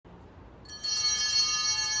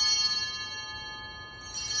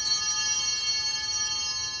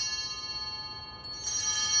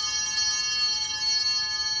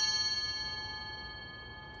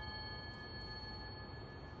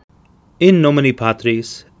In nomine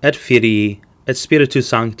Patris, et Filii, et Spiritus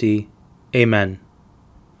Sancti. Amen.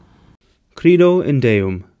 Credo in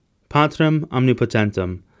Deum, Patrem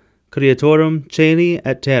omnipotentem, Creatorum caeli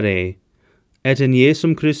et terrae, et in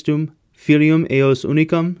Iesum Christum, Filium eos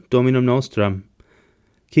unicum, Dominum nostrum,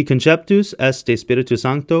 qui conceptus est de Spiritus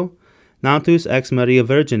Sancto, natus ex Maria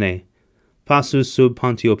Virgine, passus sub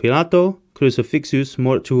Pontio Pilato, crucifixus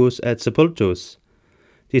mortuus et sepultus,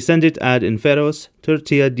 descendit ad inferos,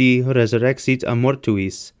 tertia die resurrexit a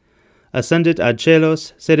mortuis, ascendit ad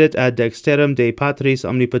celos, sedet ad dexterum de Patris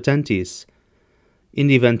omnipotentis,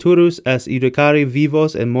 indi venturus est educare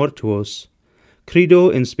vivos et mortuos. Credo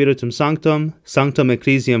in Spiritum Sanctum, Sanctum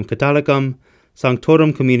Ecclesiam Catholicum,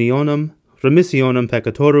 Sanctorum Communionem, Remissionem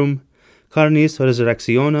Peccatorum, Carnis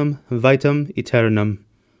Resurrectionem, Vitam Aeternam.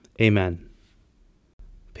 Amen.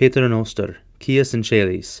 Pater noster, qui es in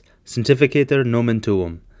caelis, sanctificator nomen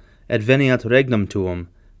tuum, et veniat regnum tuum,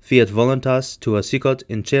 fiat voluntas tua sicut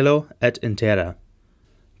in cielo et in terra.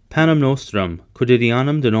 Panem nostrum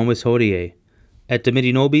quotidianum de nobis hodie, et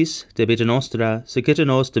dimitti nobis debita nostra, sicita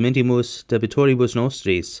nos dimittimus debitoribus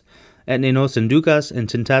nostris, et ne nos inducas in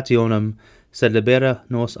tentationem, sed libera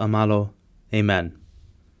nos a malo. Amen.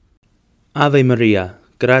 Ave Maria,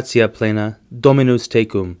 gratia plena, Dominus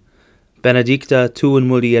tecum, benedicta tu in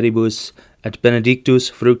mulieribus, et benedictus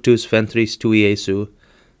fructus ventris tui, Iesu.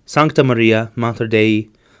 Sancta Maria, Mater Dei,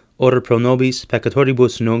 ora pro nobis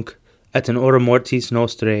peccatoribus nunc, et in hora mortis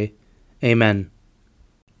nostrae. Amen.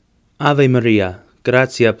 Ave Maria,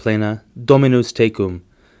 gratia plena, Dominus tecum,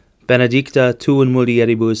 benedicta tu in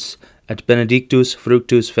mulieribus, et benedictus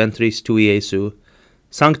fructus ventris tui, Iesu.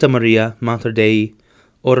 Sancta Maria, Mater Dei,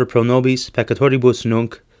 ora pro nobis peccatoribus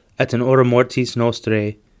nunc, et in hora mortis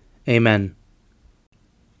nostrae. Amen.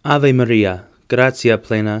 Ave Maria, gratia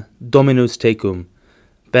plena, Dominus tecum,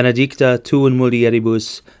 benedicta tu in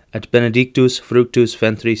mulieribus, et benedictus fructus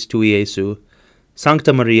ventris tui, Iesu.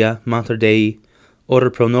 Sancta Maria, Mater Dei, ora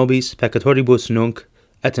pro nobis peccatoribus nunc,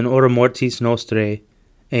 et in hora mortis nostrae.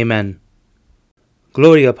 Amen.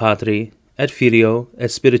 Gloria Patri, et Filio, et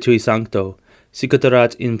Spiritui Sancto, sicut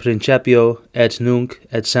erat in principio, et nunc,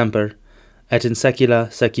 et semper, et in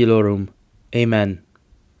saecula saeculorum. Amen.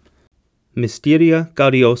 Mysteria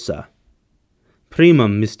Gaudiosa.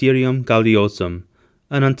 Primum Mysterium Gaudiosum,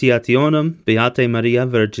 Annunciationem Beatae Maria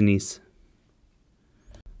Virginis.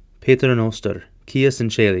 Pater noster, qui es in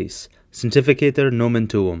caelis, sanctificator nomen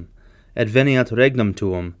tuum, et veniat regnum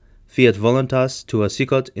tuum, fiat voluntas tua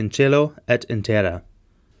sicut in cielo et in terra.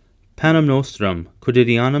 Panem nostrum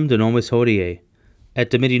quotidianum de nobis hodie, et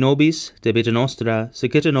dimitti nobis debita nostra,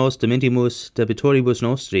 sicita nos dimittimus debitoribus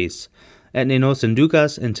nostris, et ne nos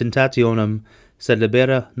inducas in tentationem, sed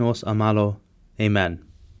libera nos a malo. Amen.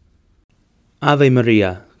 Ave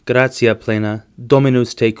Maria, gratia plena,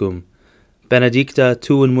 Dominus tecum, benedicta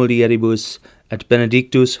tu in mulieribus, et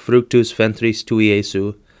benedictus fructus ventris tui,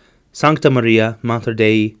 Iesu. Sancta Maria, Mater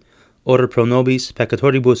Dei, ora pro nobis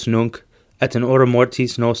peccatoribus nunc, et in hora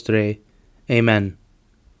mortis nostrae. Amen.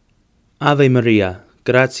 Ave Maria,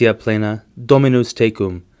 gratia plena, Dominus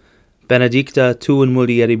tecum, benedicta tu in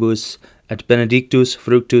mulieribus, et benedictus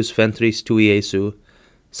fructus ventris tui, Iesu.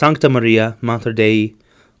 Sancta Maria, Mater Dei,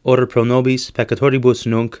 ora pro nobis peccatoribus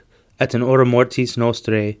nunc, et in hora mortis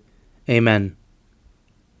nostrae. Amen.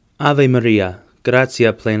 Ave Maria,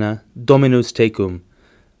 gratia plena, Dominus tecum,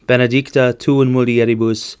 benedicta tu in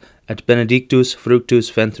mulieribus, et benedictus fructus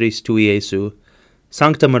ventris tui, Iesu.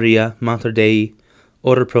 Sancta Maria, Mater Dei,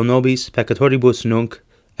 ora pro nobis peccatoribus nunc,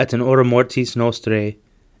 et in hora mortis nostrae.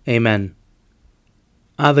 Amen.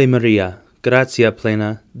 Ave Maria, gratia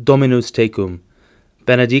plena, Dominus tecum,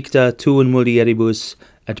 benedicta tu in mulieribus,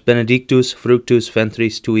 et benedictus fructus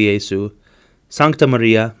ventris tui, Iesu. Sancta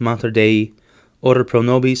Maria, Mater Dei, ora pro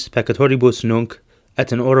nobis peccatoribus nunc,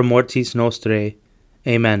 et in hora mortis nostrae.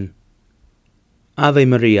 Amen. Ave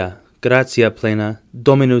Maria, gratia plena,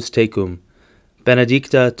 Dominus tecum,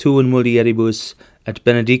 benedicta tu in mulieribus, et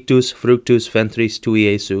benedictus fructus ventris tui,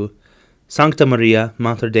 Iesu. Sancta Maria,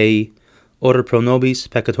 Mater Dei, ora pro nobis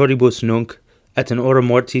peccatoribus nunc, et in hora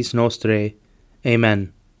mortis nostrae.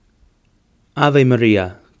 Amen. Ave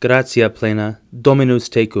Maria, gratia plena, Dominus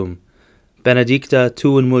tecum, benedicta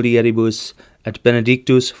tu in mulieribus, et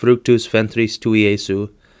benedictus fructus ventris tui, Iesu.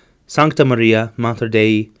 Sancta Maria, Mater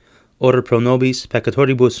Dei, ora pro nobis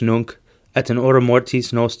peccatoribus nunc, et in hora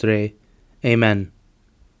mortis nostrae. Amen.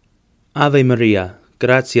 Ave Maria,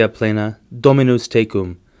 gratia plena, Dominus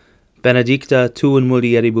tecum, benedicta tu in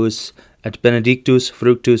mulieribus, et benedictus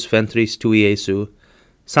fructus ventris tui, Iesu.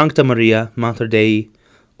 Sancta Maria, Mater Dei,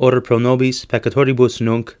 ora pro nobis peccatoribus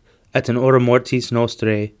nunc, et in hora mortis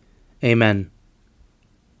nostrae. Amen.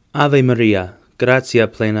 Ave Maria, gratia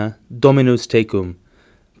plena, Dominus tecum,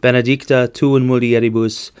 benedicta tu in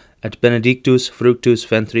mulieribus, et benedictus fructus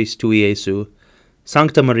ventris tui, Iesu.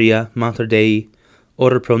 Sancta Maria, Mater Dei,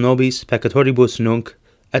 ora pro nobis peccatoribus nunc,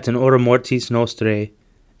 et in hora mortis nostrae.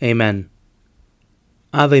 Amen.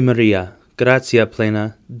 Ave Maria, gratia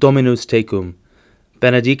plena, Dominus tecum,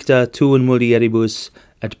 benedicta tu in mulieribus,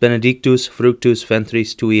 et benedictus fructus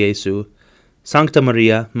ventris tui, Iesu. Sancta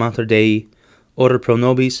Maria, Mater Dei, ora pro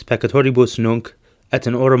nobis peccatoribus nunc, et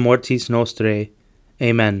in hora mortis nostrae.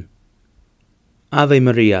 Amen. Ave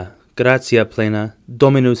Maria, gratia plena,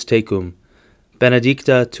 Dominus tecum,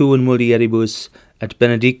 benedicta tu in mulieribus, et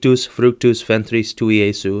benedictus fructus ventris tui,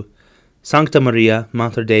 Iesu. Sancta Maria,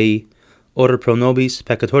 Mater Dei, ora pro nobis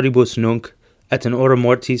peccatoribus nunc, et in hora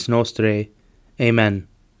mortis nostrae. Amen.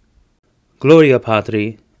 Gloria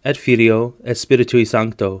Patri, et Filio, et Spiritui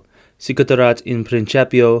Sancto, sic ut erat in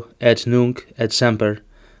principio, et nunc, et semper,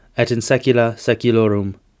 et in saecula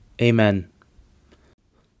saeculorum. Amen.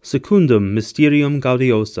 Secundum Mysterium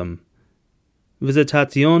Gaudiosum,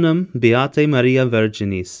 Visitationem Beatae Maria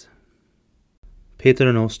Virginis.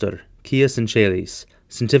 Pater Noster, qui es in caelis,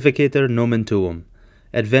 sanctificator nomen tuum,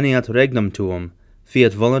 et veniat regnum tuum,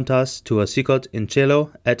 fiat voluntas tua sicut in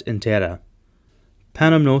cielo et in terra.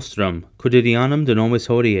 Panem nostrum quotidianum de nobis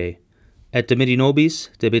hodie, et dimitti nobis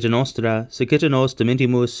debita nostra, sic ita nos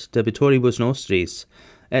dimittimus debitoribus nostris,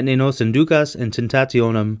 et ne nos inducas in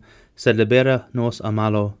tentationem, sed libera nos a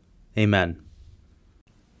malo. Amen.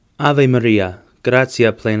 Ave Maria,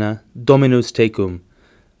 gratia plena, Dominus tecum,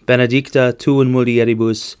 benedicta tu in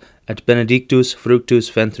mulieribus, et benedictus fructus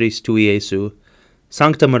ventris tui, Iesu.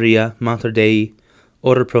 Sancta Maria, Mater Dei,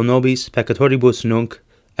 ora pro nobis peccatoribus nunc,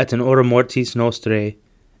 et in hora mortis nostrae.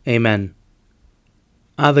 Amen.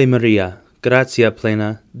 Ave Maria, gratia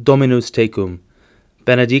plena, Dominus tecum,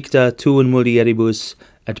 benedicta tu in mulieribus,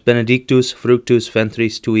 et benedictus fructus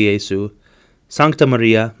ventris tui, Iesu. Sancta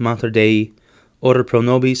Maria, Mater Dei, ora pro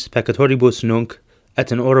nobis peccatoribus nunc,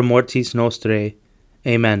 et in hora mortis nostrae.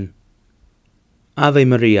 Amen. Ave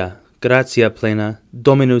Maria, gratia plena,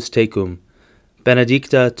 Dominus tecum,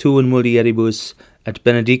 benedicta tu in mulieribus, et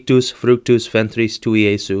benedictus fructus ventris tui,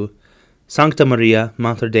 Iesu. Sancta Maria,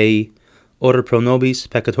 Mater Dei, ora pro nobis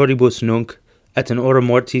peccatoribus nunc, et in hora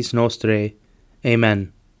mortis nostrae.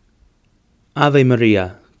 Amen. Ave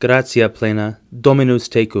Maria, gratia plena, Dominus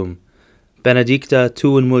tecum, benedicta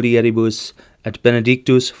tu in mulieribus, et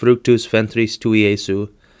benedictus fructus ventris tui, Iesu.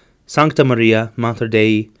 Sancta Maria, Mater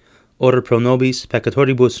Dei, ora pro nobis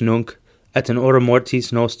peccatoribus nunc, et in hora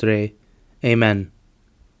mortis nostrae. Amen.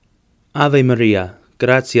 Ave Maria,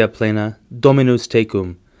 gratia plena, Dominus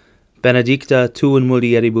tecum, benedicta tu in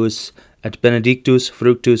mulieribus, et benedictus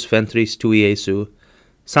fructus ventris tui, Iesu.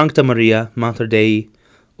 Sancta Maria, Mater Dei,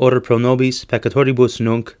 ora pro nobis peccatoribus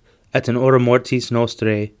nunc, et in hora mortis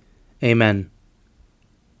nostrae. Amen.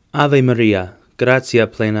 Ave Maria, gratia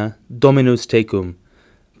plena, Dominus tecum,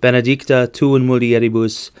 benedicta tu in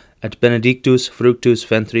mulieribus, et benedictus fructus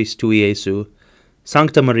ventris tui, Iesu.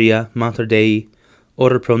 Sancta Maria, Mater Dei,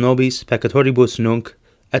 ora pro nobis peccatoribus nunc,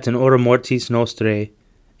 et in hora mortis nostrae.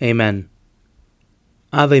 Amen.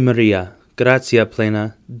 Ave Maria, gratia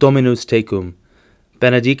plena, Dominus tecum,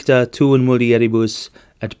 benedicta tu in mulieribus,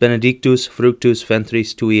 et benedictus fructus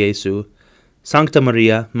ventris tui, Iesu. Sancta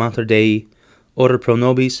Maria, Mater Dei, ora pro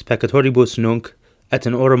nobis peccatoribus nunc, et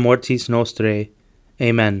in hora mortis nostrae.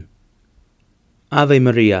 Amen. Ave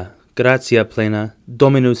Maria, gratia plena,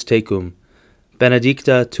 Dominus tecum,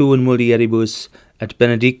 benedicta tu in mulieribus, et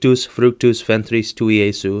benedictus fructus ventris tui,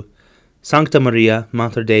 Iesu. Sancta Maria,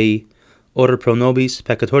 Mater Dei, ora pro nobis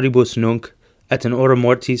peccatoribus nunc, et in hora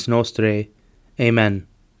mortis nostrae. Amen.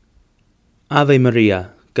 Ave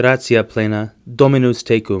Maria, gratia plena, Dominus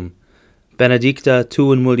tecum, benedicta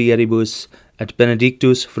tu in mulieribus, et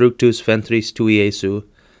benedictus fructus ventris tui, Iesu.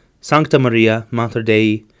 Sancta Maria, Mater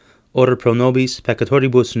Dei, ora pro nobis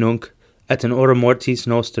peccatoribus nunc, et in hora mortis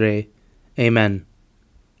nostrae. Amen.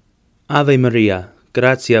 Ave Maria,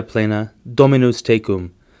 gratia plena, Dominus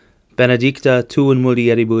tecum, benedicta tu in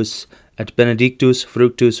mulieribus, et benedictus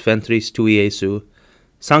fructus ventris tui, Iesu.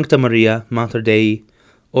 Sancta Maria, Mater Dei,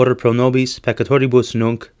 ora pro nobis peccatoribus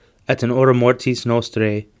nunc, et in hora mortis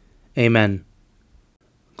nostrae. Amen.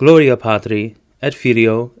 Gloria Patri, et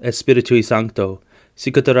Filio, et Spiritui Sancto,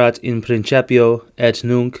 sic ut erat in principio, et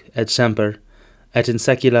nunc, et semper, et in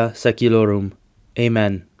saecula saeculorum.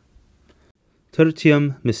 Amen.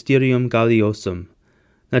 Tertium Mysterium Gaudiosum,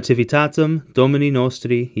 Nativitatem Domini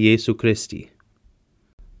Nostri Iesu Christi.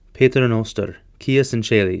 Pater Noster, qui es in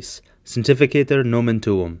caelis, sanctificator nomen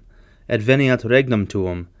tuum, et veniat regnum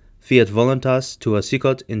tuum, fiat voluntas tua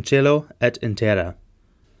sicut in cielo et in terra.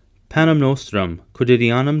 Panem nostrum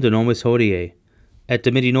quotidianum de nobis hodie, et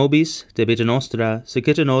dimitti nobis debita nostra,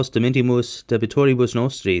 sicita nos dimittimus debitoribus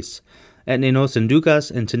nostris, et ne nos inducas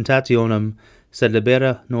in tentationem, sed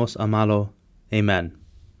libera nos a malo. Amen.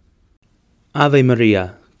 Ave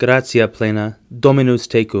Maria, gratia plena, Dominus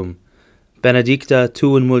tecum, benedicta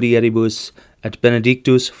tu in mulieribus, et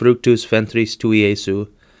benedictus fructus ventris tui, Iesu.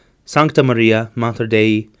 Sancta Maria, Mater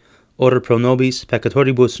Dei, ora pro nobis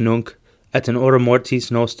peccatoribus nunc, et in hora mortis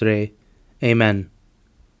nostrae. Amen.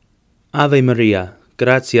 Ave Maria,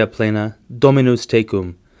 gratia plena, Dominus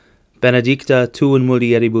tecum, benedicta tu in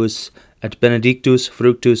mulieribus, et benedictus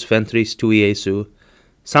fructus ventris tui, Iesu.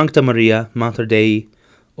 Sancta Maria, Mater Dei,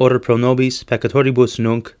 ora pro nobis peccatoribus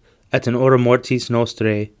nunc, et in hora mortis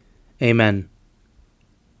nostrae. Amen.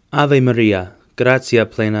 Ave Maria, gratia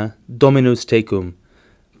plena, Dominus tecum,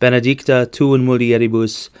 benedicta tu in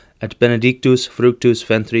mulieribus, et benedictus fructus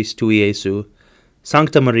ventris tui, Iesu.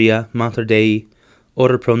 Sancta Maria, Mater Dei,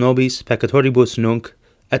 ora pro nobis peccatoribus nunc,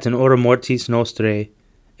 et in hora mortis nostrae.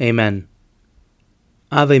 Amen.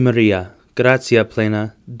 Ave Maria, gratia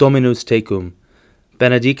plena, Dominus tecum,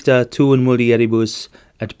 benedicta tu in mulieribus,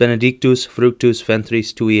 et benedictus fructus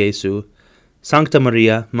ventris tui, Iesu. Sancta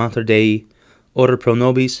Maria, Mater Dei, ora pro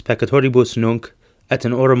nobis peccatoribus nunc, et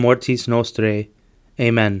in hora mortis nostrae.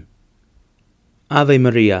 Amen. Ave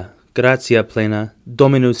Maria, gratia plena,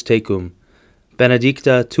 Dominus tecum,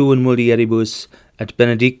 benedicta tu in mulieribus, et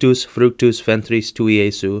benedictus fructus ventris tui,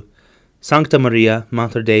 Iesu. Sancta Maria,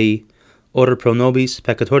 Mater Dei, ora pro nobis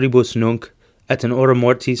peccatoribus nunc, et in hora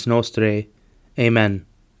mortis nostrae. Amen.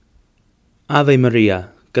 Ave Maria,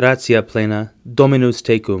 gratia plena, Dominus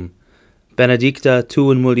tecum, benedicta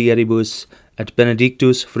tu in mulieribus, et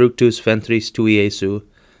benedictus fructus ventris tui, Iesu.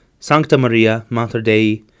 Sancta Maria, Mater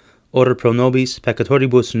Dei, ora pro nobis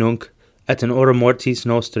peccatoribus nunc, et in hora mortis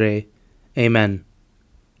nostrae. Amen.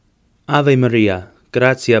 Ave Maria,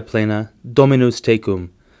 gratia plena, Dominus tecum,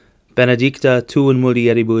 benedicta tu in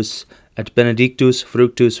mulieribus, et benedictus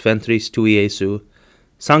fructus ventris tui, Iesu.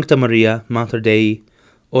 Sancta Maria, Mater Dei,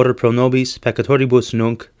 ora pro nobis peccatoribus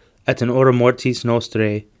nunc, et in hora mortis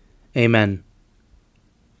nostrae. Amen.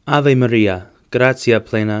 Ave Maria, gratia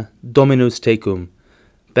plena, Dominus tecum,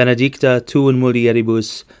 benedicta tu in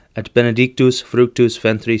mulieribus, et benedictus fructus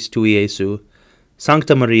ventris tui, Iesu.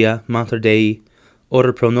 Sancta Maria, Mater Dei,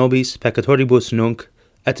 ora pro nobis peccatoribus nunc,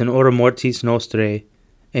 et in hora mortis nostrae.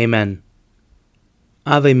 Amen.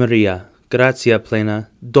 Ave Maria, gratia plena,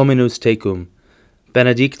 Dominus tecum,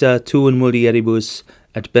 benedicta tu in mulieribus,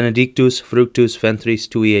 et benedictus fructus ventris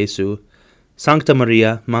tui, Iesu. Sancta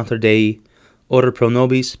Maria, Mater Dei, ora pro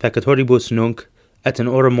nobis peccatoribus nunc, et in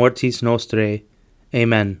hora mortis nostrae.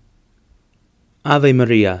 Amen. Ave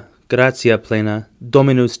Maria, gratia plena,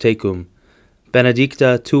 Dominus tecum,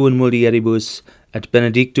 benedicta tu in mulieribus, et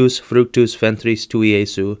benedictus fructus ventris tui,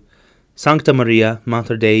 Iesu. Sancta Maria,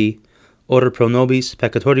 Mater Dei, ora pro nobis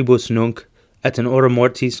peccatoribus nunc, et in hora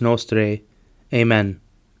mortis nostrae. Amen.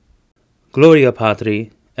 Gloria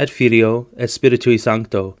Patri, et Filio, et Spiritui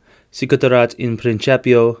Sancto, sic ut erat in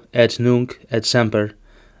principio, et nunc, et semper,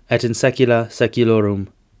 et in saecula saeculorum.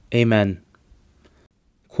 Amen.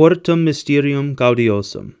 Quartum mysterium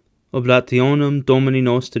gaudiosum, oblationem Domini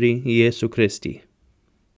nostri Iesu Christi.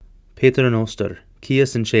 Pater noster, qui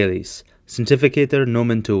es in caelis, sanctificator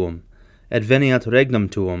nomen tuum, et veniat regnum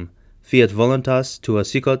tuum, fiat voluntas tua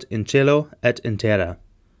sicut in cielo et in terra.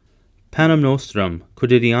 Panem nostrum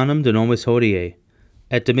quotidianum de nobis hodie,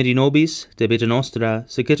 et dimitti nobis debita nostra,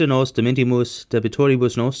 sicita nos dimittimus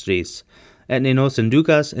debitoribus nostris, et ne nos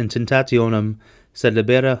inducas in tentationem, sed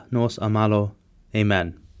libera nos a malo.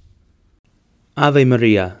 Amen. Ave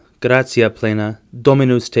Maria, gratia plena,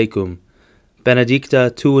 Dominus tecum, benedicta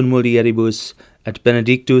tu in mulieribus, et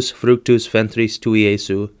benedictus fructus ventris tui,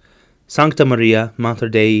 Iesu. Sancta Maria, Mater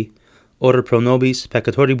Dei, ora pro nobis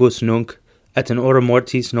peccatoribus nunc, et in hora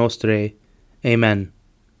mortis nostrae. Amen.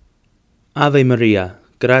 Ave Maria,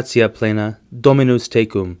 gratia plena, Dominus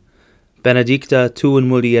tecum, benedicta tu in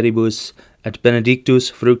mulieribus, et benedictus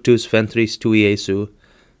fructus ventris tui, Iesu.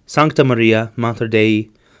 Sancta Maria, Mater Dei,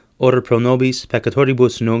 ora pro nobis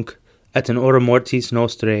peccatoribus nunc, et in hora mortis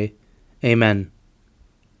nostrae. Amen.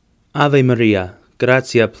 Ave Maria,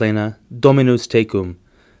 gratia plena, Dominus tecum,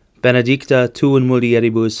 benedicta tu in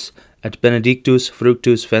mulieribus, et benedictus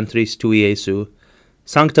fructus ventris tui, Iesu.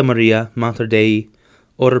 Sancta Maria, Mater Dei,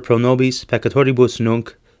 ora pro nobis peccatoribus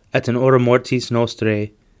nunc, et in hora mortis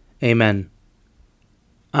nostrae. Amen.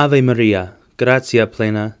 Ave Maria, gratia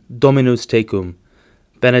plena, Dominus tecum,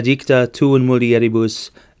 benedicta tu in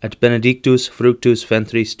mulieribus, et benedictus fructus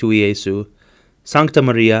ventris tui, Iesu. Sancta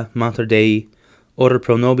Maria, Mater Dei, ora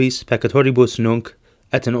pro nobis peccatoribus nunc,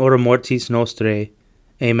 et in hora mortis nostrae.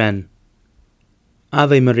 Amen.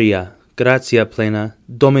 Ave Maria, gratia plena,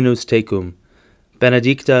 Dominus tecum,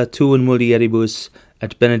 benedicta tu in mulieribus,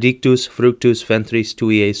 et benedictus fructus ventris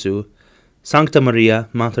tui, Iesu. Sancta Maria,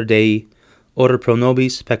 Mater Dei, ora pro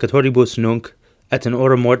nobis peccatoribus nunc, et in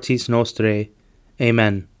hora mortis nostrae.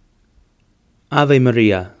 Amen. Ave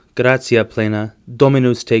Maria, gratia plena,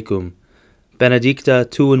 Dominus tecum, benedicta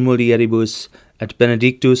tu in mulieribus, et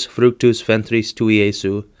benedictus fructus ventris tui,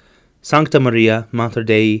 Iesu. Sancta Maria, Mater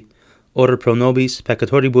Dei, ora pro nobis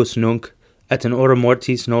peccatoribus nunc, et in hora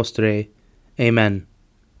mortis nostrae. Amen.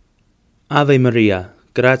 Ave Maria,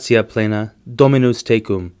 gratia plena, Dominus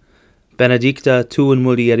tecum, benedicta tu in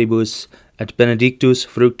mulieribus, et benedictus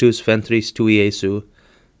fructus ventris tui, Iesu.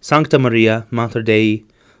 Sancta Maria, Mater Dei,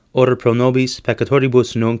 ora pro nobis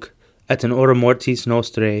peccatoribus nunc, et in hora mortis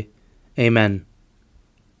nostrae. Amen.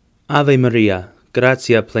 Ave Maria,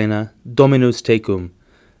 gratia plena, Dominus tecum,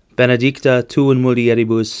 benedicta tu in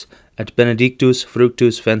mulieribus, et benedictus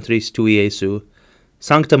fructus ventris tui, Iesu.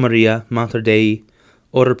 Sancta Maria, Mater Dei,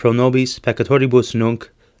 ora pro nobis peccatoribus nunc,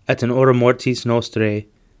 et in hora mortis nostrae.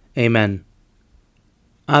 Amen.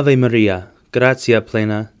 Ave Maria, gratia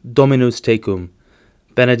plena, Dominus tecum,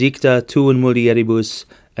 benedicta tu in mulieribus,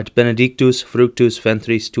 et benedictus fructus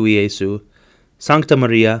ventris tui, Iesu. Sancta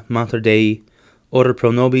Maria, Mater Dei, ora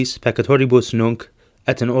pro nobis peccatoribus nunc,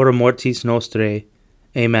 et in hora mortis nostrae.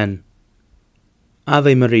 Amen.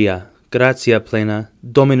 Ave Maria, gratia plena,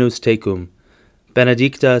 Dominus tecum,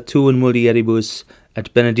 benedicta tu in mulieribus,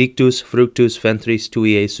 et benedictus fructus ventris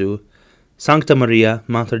tui, Iesu. Sancta Maria,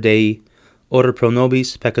 Mater Dei, ora pro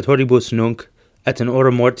nobis peccatoribus nunc, et in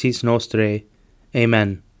hora mortis nostrae.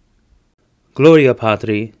 Amen. Gloria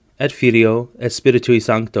Patri, et Filio, et Spiritui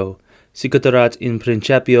Sancto, sic ut erat in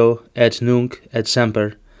principio, et nunc, et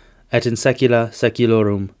semper, et in saecula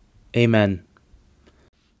saeculorum. Amen.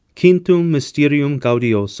 Quintum Mysterium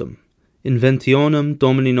Gaudiosum, Inventionem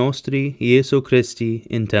Domini Nostri Iesu Christi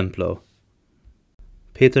in Templo.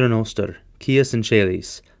 Pater Noster, qui es in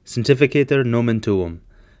celis, sanctificetur nomen tuum,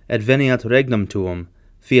 et veniat regnum tuum,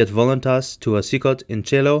 fiat voluntas tua sicut in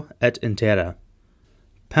cielo et in terra.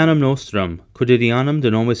 Panem nostrum quotidianum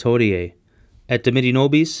de nobis hodie, et dimitti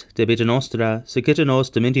nobis debita nostra, sicita nos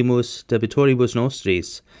dimittimus debitoribus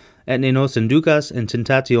nostris, et ne nos inducas in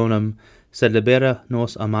tentationem, sed libera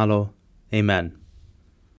nos a malo. Amen.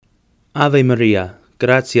 Ave Maria,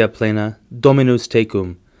 gratia plena, Dominus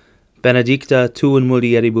tecum, benedicta tu in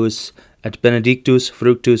mulieribus, et benedictus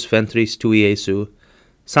fructus ventris tui, Iesu.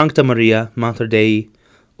 Sancta Maria, Mater Dei,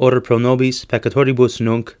 ora pro nobis peccatoribus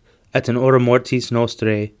nunc, et in hora mortis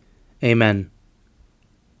nostrae. Amen.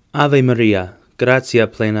 Ave Maria, gratia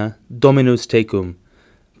plena, Dominus tecum,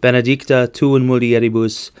 benedicta tu in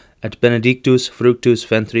mulieribus, et benedictus fructus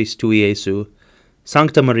ventris tui, Iesu.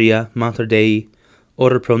 Sancta Maria, Mater Dei,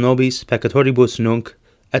 ora pro nobis peccatoribus nunc,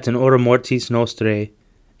 et in hora mortis nostrae.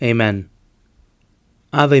 Amen.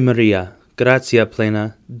 Ave Maria, gratia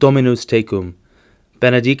plena, Dominus tecum,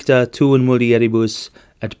 benedicta tu in mulieribus,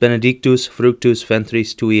 et benedictus fructus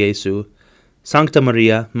ventris tui, Iesu. Sancta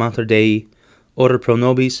Maria, Mater Dei, ora pro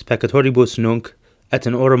nobis peccatoribus nunc, et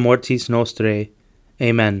in hora mortis nostrae.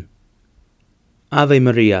 Amen. Ave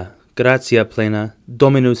Maria, gratia plena,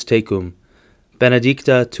 Dominus tecum,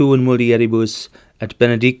 benedicta tu in mulieribus, et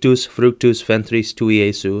benedictus fructus ventris tui,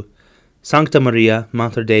 Iesu. Sancta Maria,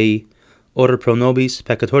 Mater Dei, ora pro nobis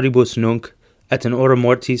peccatoribus nunc, et in hora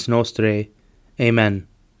mortis nostrae. Amen.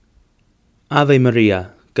 Ave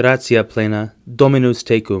Maria, gratia plena, Dominus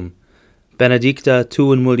tecum, benedicta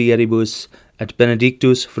tu in mulieribus, et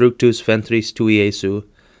benedictus fructus ventris tui, Iesu.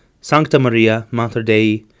 Sancta Maria, Mater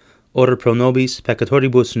Dei, ora pro nobis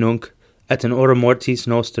peccatoribus nunc, et in hora mortis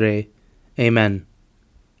nostrae. Amen.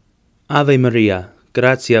 Ave Maria,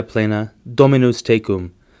 gratia plena, Dominus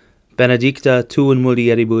tecum, benedicta tu in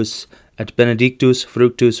mulieribus, et benedictus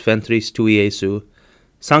fructus ventris tui, Iesu.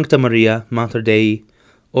 Sancta Maria, Mater Dei,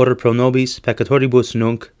 ora pro nobis peccatoribus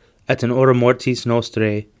nunc, et in hora mortis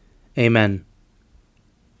nostrae. Amen.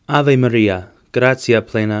 Ave Maria, gratia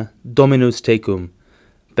plena, Dominus tecum,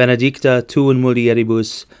 benedicta tu in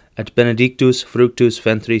mulieribus, et benedictus fructus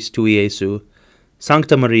ventris tui, Iesu.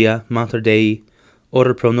 Sancta Maria, Mater Dei,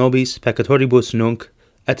 ora pro nobis peccatoribus nunc,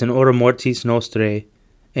 et in hora mortis nostrae.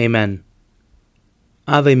 Amen.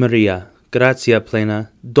 Ave Maria, gratia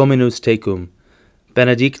plena, Dominus tecum,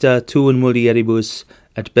 benedicta tu in mulieribus,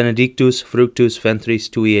 et benedictus fructus ventris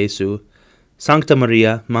tui, Iesu. Sancta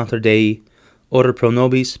Maria, Mater Dei, ora pro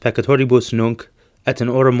nobis peccatoribus nunc, et in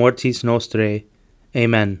hora mortis nostrae.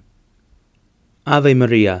 Amen. Ave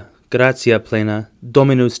Maria, gratia plena,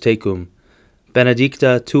 Dominus tecum,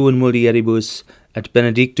 benedicta tu in mulieribus, et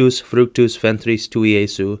benedictus fructus ventris tui,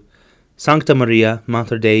 Iesu. Sancta Maria,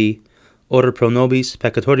 Mater Dei, ora pro nobis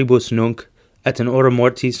peccatoribus nunc, et in hora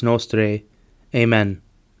mortis nostrae. Amen.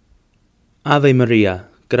 Ave Maria,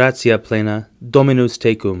 gratia plena, Dominus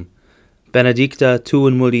tecum, benedicta tu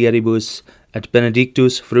in mulieribus, et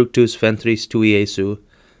benedictus fructus ventris tui, Iesu.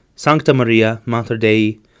 Sancta Maria, Mater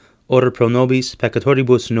Dei, ora pro nobis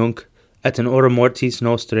peccatoribus nunc, et in hora mortis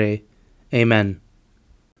nostrae. Amen.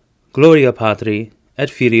 Gloria Patri, et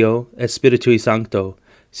Filio, et Spiritui Sancto,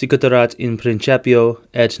 sicut erat in principio,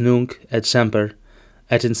 et nunc, et semper,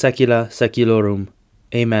 et in saecula saeculorum.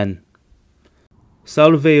 Amen.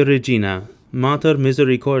 Salve Regina, Mater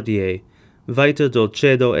misericordiae, vita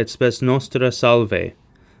dulcedo et spes nostra salve.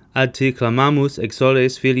 Ad te clamamus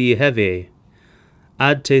exoles filii Hevae.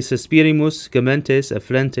 Ad te suspirimus gementes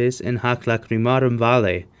efflentes in hac lacrimarum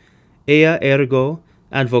vale. Ea ergo,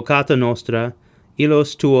 advocata nostra,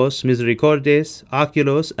 illos tuos misericordes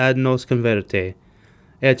oculos ad nos converte.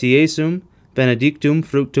 Et Iesum, benedictum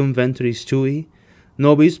fructum ventris tui,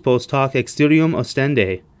 nobis post hoc exterium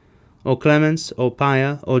ostende. O clemens, O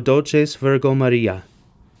pia, O dulces Virgo Maria.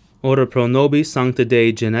 Ora pro nobis sancta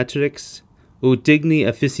Dei genetrix, ut digni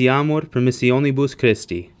efficiamur permissionibus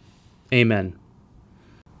Christi. Amen.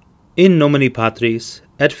 In nomine Patris,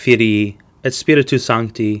 et Filii, et Spiritus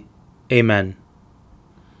Sancti. Amen.